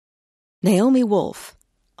Naomi Wolf,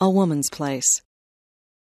 A Woman's Place.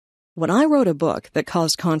 When I wrote a book that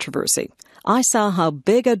caused controversy, I saw how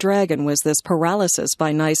big a dragon was this paralysis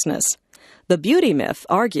by niceness. The beauty myth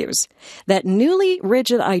argues that newly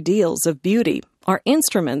rigid ideals of beauty are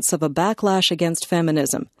instruments of a backlash against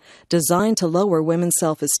feminism, designed to lower women's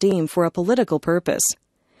self-esteem for a political purpose.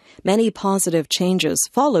 Many positive changes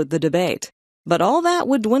followed the debate, but all that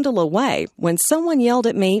would dwindle away when someone yelled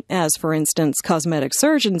at me, as for instance cosmetic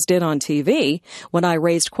surgeons did on TV, when I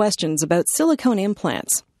raised questions about silicone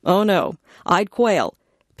implants. Oh no, I'd quail.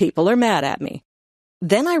 People are mad at me.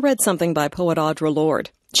 Then I read something by poet Audre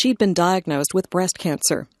Lorde. She'd been diagnosed with breast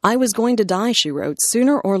cancer. I was going to die, she wrote,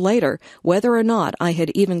 sooner or later, whether or not I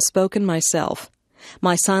had even spoken myself.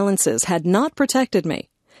 My silences had not protected me.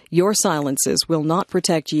 Your silences will not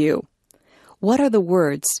protect you. What are the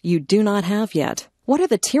words you do not have yet? What are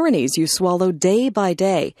the tyrannies you swallow day by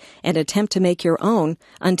day and attempt to make your own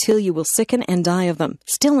until you will sicken and die of them,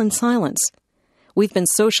 still in silence? We've been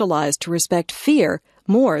socialized to respect fear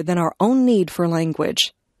more than our own need for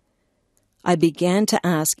language. I began to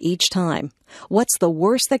ask each time, what's the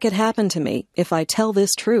worst that could happen to me if I tell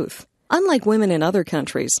this truth? Unlike women in other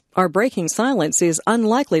countries, our breaking silence is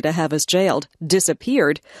unlikely to have us jailed,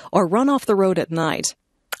 disappeared, or run off the road at night.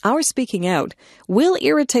 Our speaking out will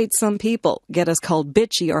irritate some people, get us called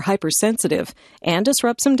bitchy or hypersensitive, and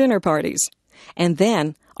disrupt some dinner parties. And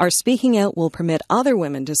then, our speaking out will permit other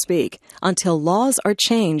women to speak until laws are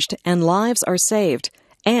changed and lives are saved,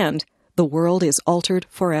 and the world is altered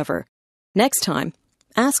forever. Next time,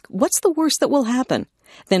 ask what's the worst that will happen,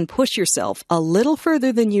 then push yourself a little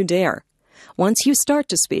further than you dare. Once you start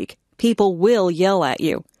to speak, people will yell at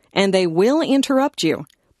you, and they will interrupt you,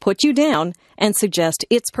 put you down, and suggest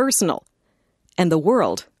it's personal. And the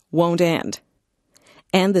world won't end.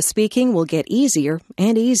 And the speaking will get easier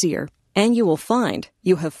and easier, and you will find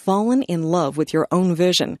you have fallen in love with your own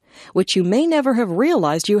vision, which you may never have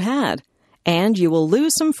realized you had. And you will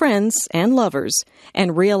lose some friends and lovers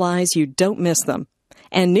and realize you don't miss them.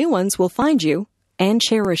 And new ones will find you and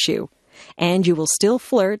cherish you. And you will still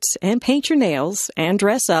flirt and paint your nails and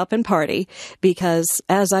dress up and party because,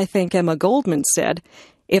 as I think Emma Goldman said,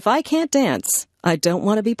 if I can't dance, I don't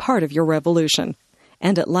want to be part of your revolution.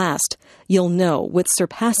 And at last, you'll know with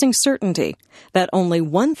surpassing certainty that only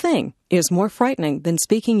one thing is more frightening than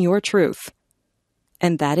speaking your truth.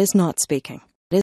 And that is not speaking.